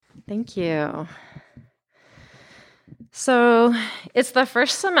Thank you. So it's the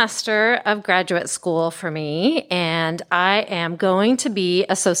first semester of graduate school for me, and I am going to be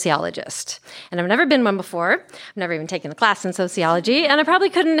a sociologist. And I've never been one before. I've never even taken a class in sociology, and I probably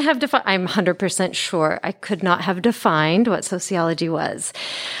couldn't have defined, I'm 100% sure I could not have defined what sociology was.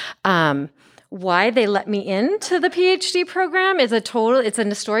 Why they let me into the PhD program is it's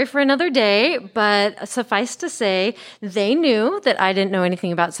a story for another day, but suffice to say, they knew that I didn't know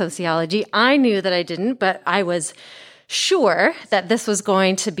anything about sociology. I knew that I didn't, but I was sure that this was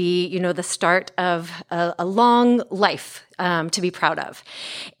going to be, the start of a long life to be proud of.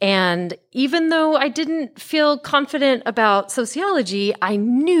 And even though I didn't feel confident about sociology, I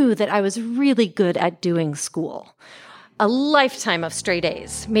knew that I was really good at doing school. A lifetime of straight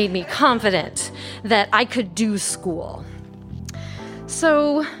A's made me confident that I could do school.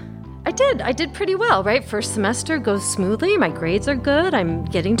 So I did pretty well, right? First semester goes smoothly. My grades are good. I'm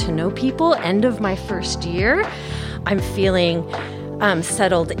getting to know people. End of my first year, I'm feeling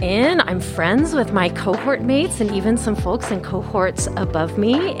settled in. I'm friends with my cohort mates and even some folks in cohorts above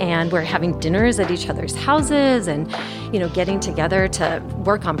me. And we're having dinners at each other's houses and, getting together to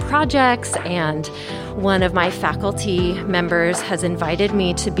work on projects. And one of my faculty members has invited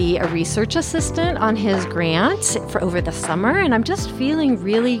me to be a research assistant on his grant for over the summer. And I'm just feeling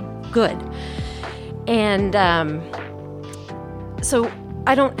really good. And so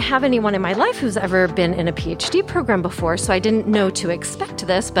I don't have anyone in my life who's ever been in a PhD program before, so I didn't know to expect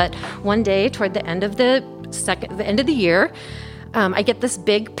this. But one day, toward the end of the year, I get this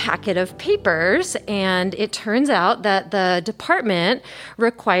big packet of papers, and it turns out that the department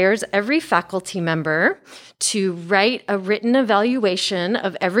requires every faculty member to write a written evaluation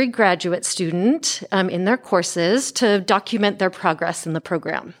of every graduate student in their courses to document their progress in the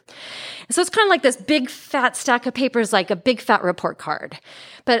program. So it's kind of like this big fat stack of papers, like a big fat report card.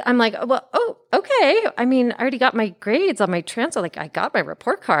 But I'm like, well, okay. I mean, I already got my grades on my transfer. Like, I got my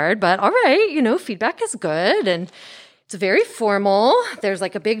report card, but all right, feedback is good. And it's very formal. There's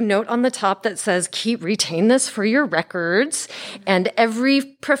like a big note on the top that says, retain this for your records. And every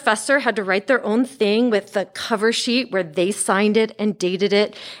professor had to write their own thing with the cover sheet where they signed it and dated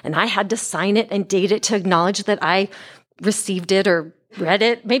it. And I had to sign it and date it to acknowledge that I received it or read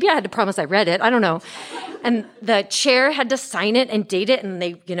it. Maybe I had to promise I read it. I don't know. And the chair had to sign it and date it. And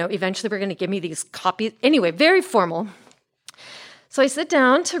they, eventually were going to give me these copies. Anyway, very formal. So I sit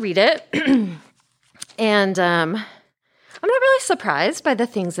down to read it. And I'm not really surprised by the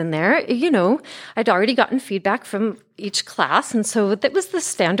things in there. I'd already gotten feedback from each class. And so that was the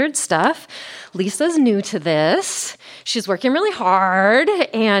standard stuff. Lisa's new to this. She's working really hard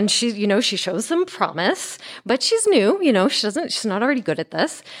and she shows some promise, but she's new, she's not already good at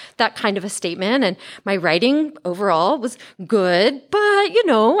this, that kind of a statement. And my writing overall was good, but,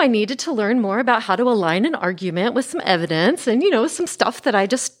 I needed to learn more about how to align an argument with some evidence and, some stuff that I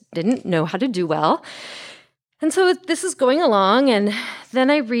just didn't know how to do well. And so this is going along, and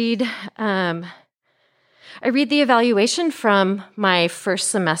then I read the evaluation from my first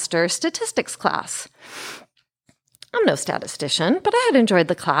semester statistics class. I'm no statistician, but I had enjoyed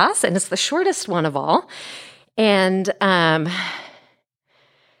the class, and it's the shortest one of all. And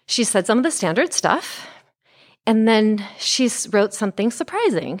she said some of the standard stuff, and then she wrote something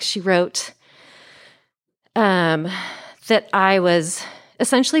surprising. She wrote that I was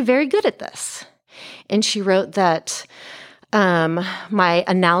essentially very good at this. And she wrote that my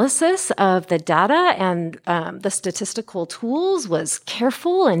analysis of the data and the statistical tools was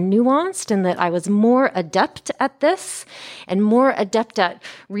careful and nuanced, and that I was more adept at this and more adept at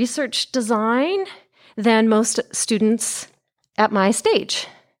research design than most students at my stage.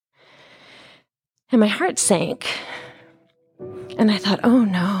 And my heart sank. And I thought, oh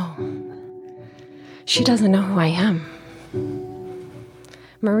no, she doesn't know who I am.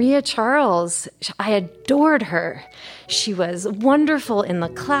 Maria Charles, I adored her. She was wonderful in the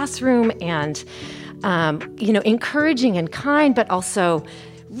classroom and, encouraging and kind, but also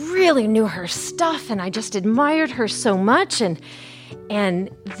really knew her stuff. And I just admired her so much. And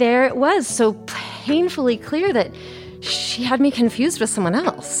there it was, so painfully clear that she had me confused with someone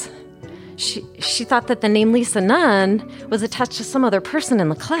else. She thought that the name Lisa Nunn was attached to some other person in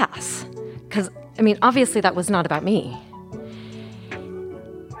the class. Because, obviously that was not about me.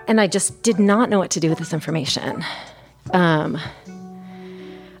 And I just did not know what to do with this information. I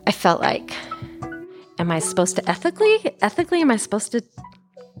felt like, am I supposed to ethically, am I supposed to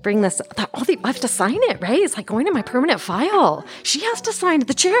bring this? I have to sign it, right? It's like going to my permanent file. She has to sign it.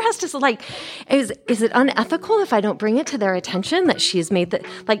 The chair has to, is it unethical if I don't bring it to their attention that she's made that,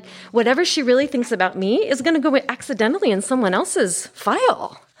 whatever she really thinks about me is going to go accidentally in someone else's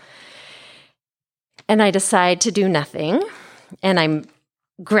file? And I decide to do nothing, and I'm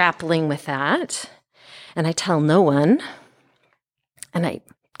grappling with that, and I tell no one, and I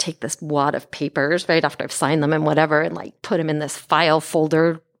take this wad of papers right after I've signed them and whatever, and like put them in this file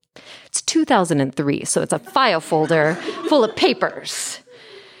folder. It's 2003, so it's a file folder full of papers.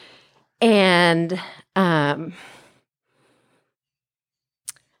 And I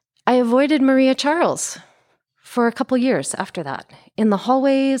avoided Maria Charles for a couple years after that, in the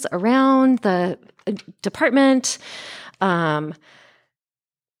hallways around the department. I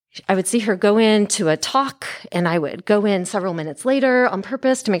would see her go into a talk, and I would go in several minutes later on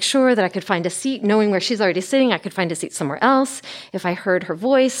purpose to make sure that I could find a seat. Knowing where she's already sitting, I could find a seat somewhere else. If I heard her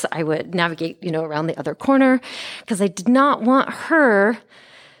voice, I would navigate, around the other corner, because I did not want her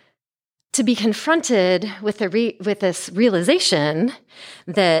to be confronted with this realization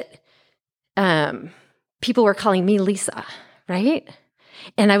that people were calling me Lisa, right?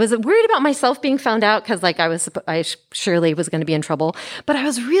 And I was worried about myself being found out, because I surely was going to be in trouble. But I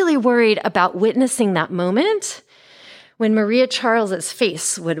was really worried about witnessing that moment when Maria Charles's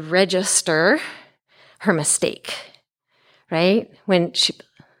face would register her mistake, right? When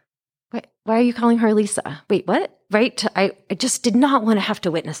why are you calling her Lisa? Wait, what? Right? I just did not want to have to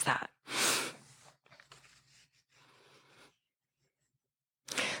witness that.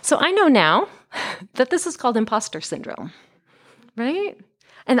 So I know now that this is called imposter syndrome, right?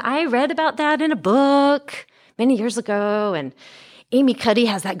 And I read about that in a book many years ago, and Amy Cuddy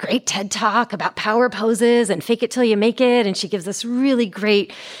has that great TED Talk about power poses and fake it till you make it, and she gives this really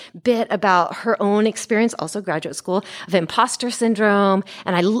great bit about her own experience, also graduate school, of imposter syndrome,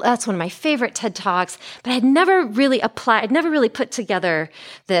 and that's one of my favorite TED Talks, but I had never really put together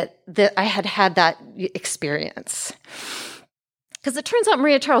that I had that experience. Because it turns out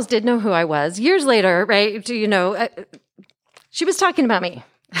Maria Charles did know who I was. Years later, right, she was talking about me,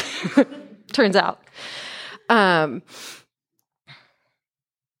 turns out. But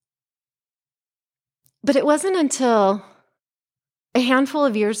it wasn't until a handful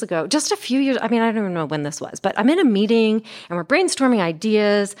of years ago, just a few years, I don't even know when this was, but I'm in a meeting and we're brainstorming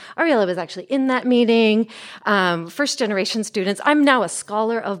ideas. Ariella was actually in that meeting. First generation students. I'm now a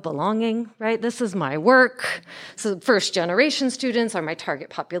scholar of belonging, right? This is my work. So first generation students are my target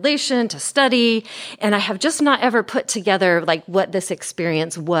population to study. And I have just not ever put together like what this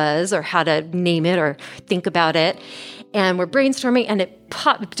experience was or how to name it or think about it. And we're brainstorming, and it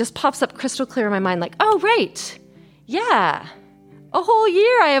just pops up crystal clear in my mind, like, oh, right. Yeah. A whole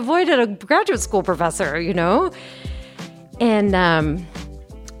year I avoided a graduate school professor, And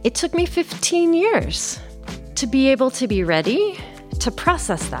it took me 15 years to be able to be ready to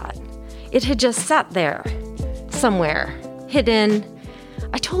process that. It had just sat there somewhere, hidden.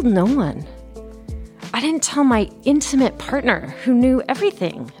 I told no one. I didn't tell my intimate partner who knew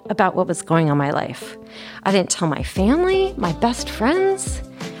everything about what was going on in my life. I didn't tell my family, my best friends.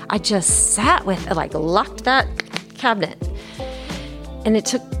 I just sat with, locked that cabinet. And it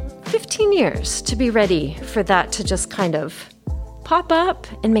took 15 years to be ready for that to just kind of pop up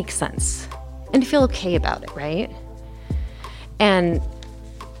and make sense and to feel okay about it, right? And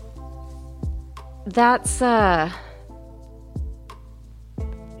that's,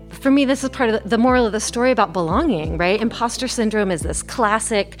 for me, this is part of the moral of the story about belonging, right? Imposter syndrome is this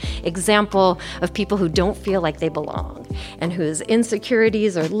classic example of people who don't feel like they belong and whose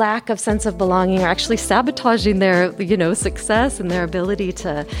insecurities or lack of sense of belonging are actually sabotaging their, success and their ability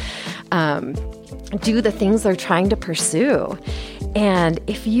to do the things they're trying to pursue. And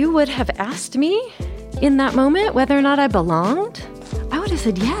if you would have asked me in that moment whether or not I belonged, I would have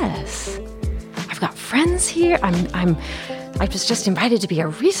said yes. I've got friends here. I was just invited to be a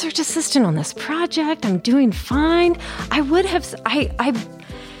research assistant on this project. I'm doing fine. I would have,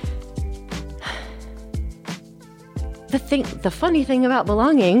 the funny thing about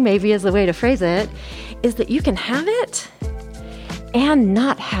belonging, maybe is the way to phrase it, is that you can have it and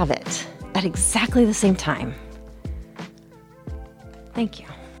not have it at exactly the same time. Thank you.